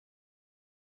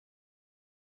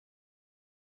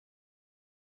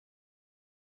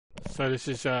So this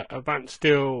is Advanced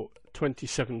Steel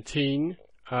 2017.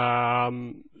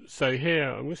 So here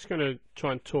I'm just going to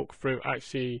try and talk through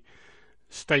actually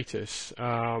status.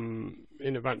 In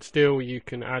Advanced Steel you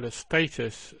can add a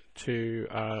status to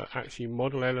actually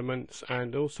model elements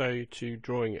and also to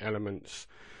drawing elements.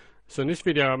 So in this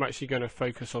video I'm actually going to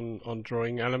focus on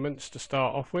drawing elements to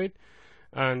start off with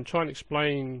and try and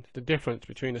explain the difference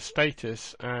between a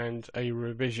status and a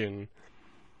revision.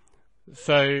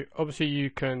 So obviously you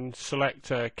can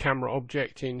select a camera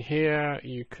object in here,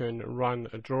 you can run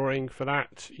a drawing for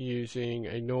that using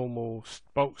a normal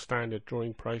bulk standard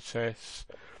drawing process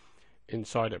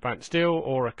inside Advanced Steel,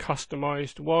 or a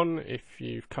customized one if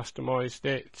you've customized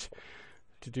it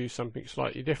to do something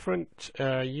slightly different.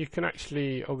 You can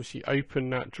actually obviously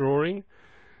open that drawing.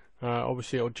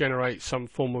 Obviously it'll generate some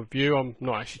form of view. I'm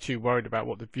not actually too worried about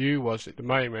what the view was at the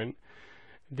moment.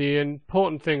 The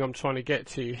important thing I'm trying to get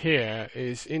to here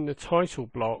is in the title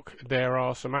block there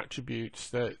are some attributes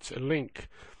that link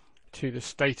to the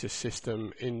status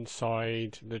system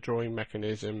inside the drawing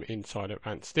mechanism inside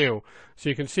Advanced Steel. So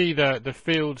you can see the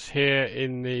fields here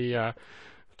in the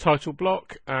title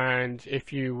block, and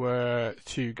if you were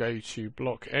to go to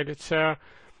block editor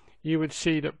you would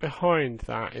see that behind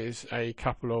that is a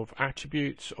couple of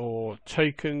attributes or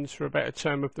tokens, for a better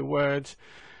term of the words.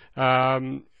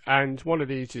 And one of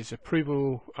these is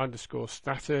approval underscore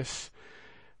status,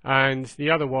 and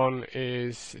the other one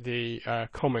is the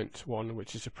comment one,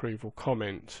 which is approval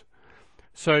comment.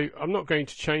 So I'm not going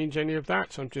to change any of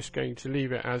that, I'm just going to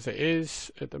leave it as it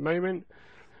is at the moment.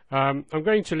 I'm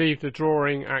going to leave the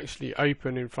drawing actually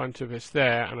open in front of us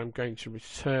there, and I'm going to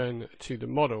return to the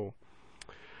model.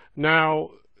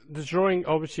 Now the drawing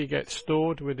obviously gets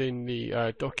stored within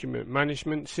the document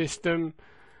management system.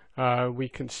 We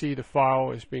can see the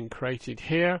file has been created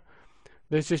here.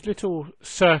 There's this little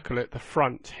circle at the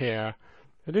front here.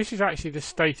 This is actually the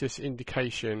status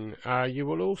indication. You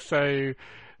will also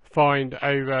find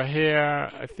over here,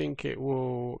 I think it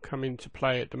will come into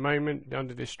play at the moment,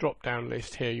 under this drop down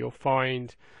list here you'll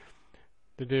find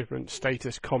the different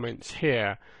status comments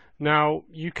here. Now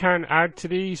you can add to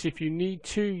these if you need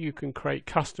to. You can create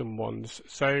custom ones.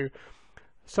 So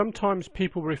sometimes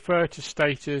people refer to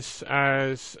status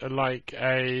as like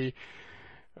a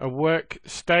work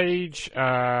stage,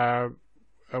 a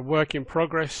work in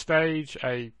progress stage,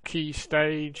 a key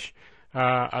stage,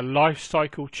 a life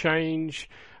cycle change,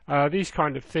 these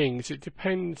kind of things. It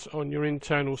depends on your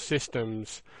internal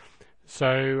systems.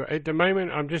 So at the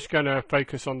moment I'm just going to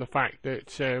focus on the fact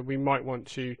that we might want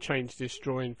to change this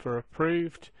drawing for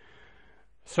approved.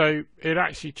 So it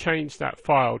actually changed that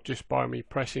file just by me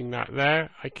pressing that there.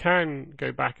 I can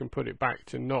go back and put it back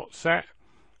to not set,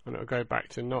 and it'll go back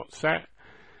to not set.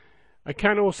 I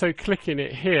can also click in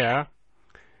it here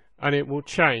and it will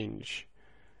change,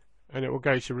 and it will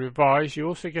go to revise. You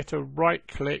also get a right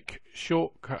click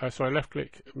left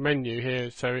click menu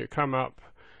here, so it'll come up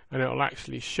and it'll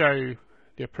actually show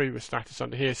the approval status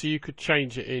under here. So you could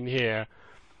change it in here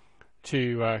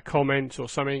to comment or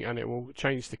something, and it will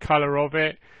change the color of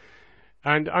it.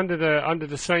 And under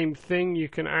the same thing you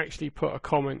can actually put a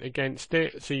comment against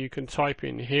it. So you can type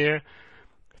in here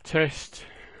test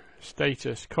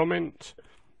status comment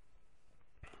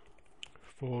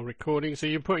for recording. So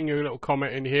you're putting your little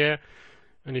comment in here,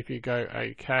 and if you go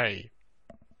OK.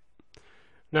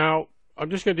 Now I'm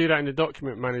just going to do that in the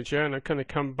document manager, and I'm going to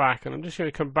come back, and I'm just going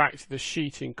to come back to the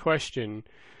sheet in question.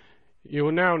 You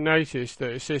will now notice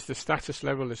that it says the status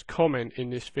level as comment in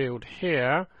this field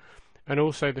here, and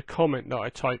also the comment that I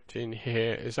typed in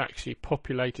here is actually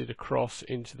populated across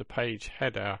into the page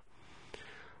header.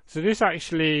 So this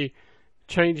actually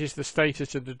changes the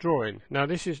status of the drawing. Now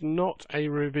this is not a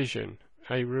revision.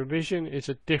 A revision is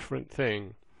a different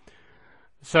thing.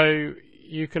 So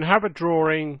you can have a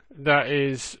drawing that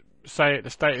is, say, at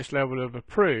the status level of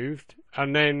approved,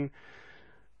 and then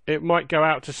it might go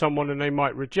out to someone and they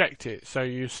might reject it. So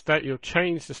you'll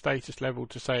change the status level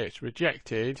to say it's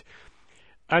rejected,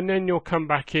 and then you'll come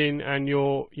back in and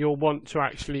you'll want to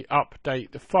actually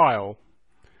update the file.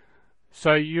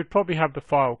 So you'd probably have the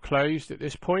file closed at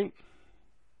this point.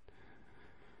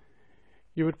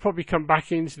 You would probably come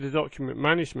back into the document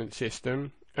management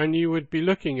system, and you would be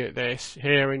looking at this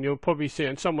here, and you'll probably see,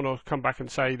 and someone will come back and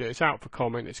say that it's out for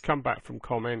comment, it's come back from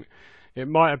comment. It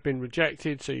might have been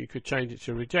rejected, so you could change it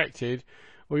to rejected,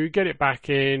 or you get it back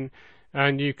in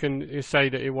and you can say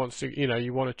that it wants to,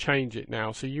 you want to change it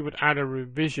now. So you would add a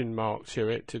revision mark to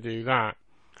it to do that.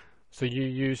 So you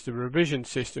use the revision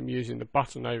system using the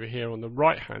button over here on the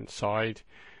right hand side.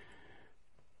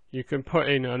 You can put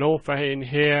in an author in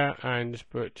here and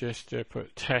put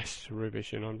test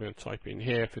revision. I'm going to type in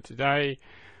here for today.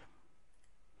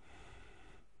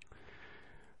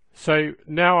 So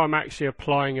now I'm actually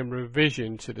applying a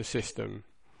revision to the system,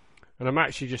 and I'm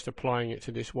actually just applying it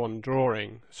to this one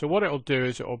drawing. So what it'll do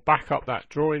is it'll back up that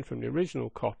drawing from the original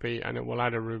copy, and it will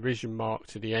add a revision mark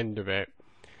to the end of it.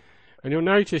 And you'll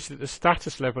notice that the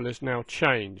status level has now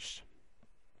changed.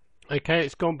 Okay,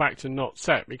 it's gone back to not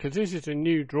set because this is a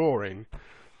new drawing.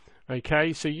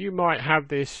 Okay, so you might have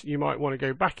this, you might want to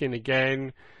go back in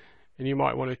again, and you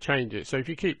might want to change it. So if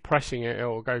you keep pressing it, it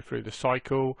will go through the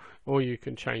cycle, or you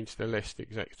can change the list,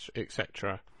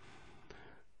 etc.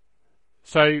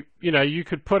 So, you know, you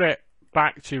could put it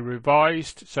back to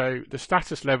revised, so the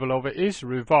status level of it is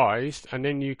revised, and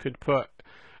then you could put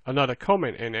another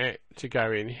comment in it to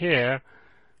go in here,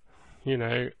 you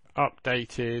know,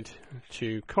 updated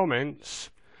to comments,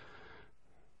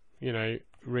 you know,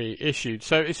 reissued.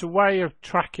 So it's a way of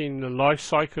tracking the life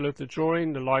cycle of the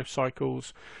drawing, the life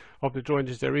cycles of the drawings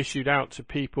as they're issued out to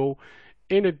people,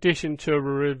 in addition to a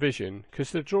revision,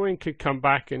 because the drawing could come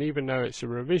back, and even though it's a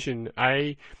revision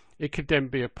A, it could then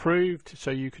be approved,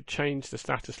 so you could change the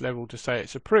status level to say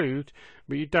it's approved,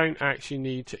 but you don't actually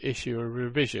need to issue a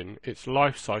revision. Its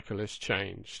life cycle has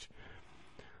changed.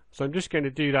 So I'm just going to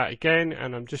do that again,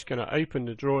 and I'm just going to open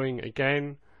the drawing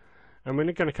again, and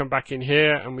we're going to come back in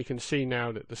here, and we can see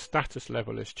now that the status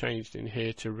level has changed in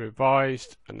here to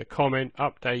revised, and the comment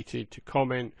updated to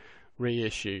comment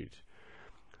reissued.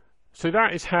 So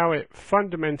that is how it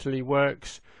fundamentally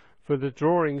works for the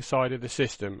drawing side of the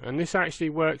system, and this actually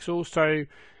works also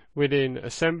within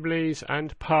assemblies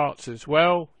and parts as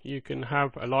well. You can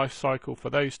have a life cycle for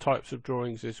those types of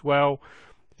drawings as well.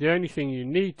 The only thing you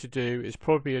need to do is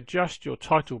probably adjust your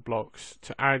title blocks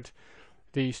to add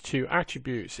these two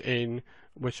attributes in,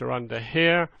 which are under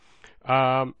here.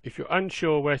 If you're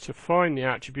unsure where to find the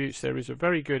attributes, there is a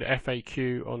very good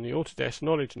FAQ on the Autodesk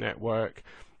Knowledge Network,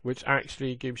 which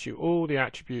actually gives you all the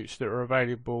attributes that are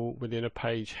available within a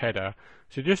page header.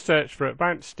 So just search for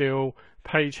Advanced Steel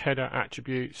page header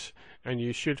attributes, and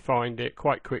you should find it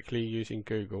quite quickly using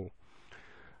Google.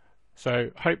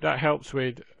 So hope that helps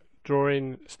with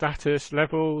drawing status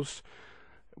levels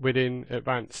within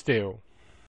Advanced Steel.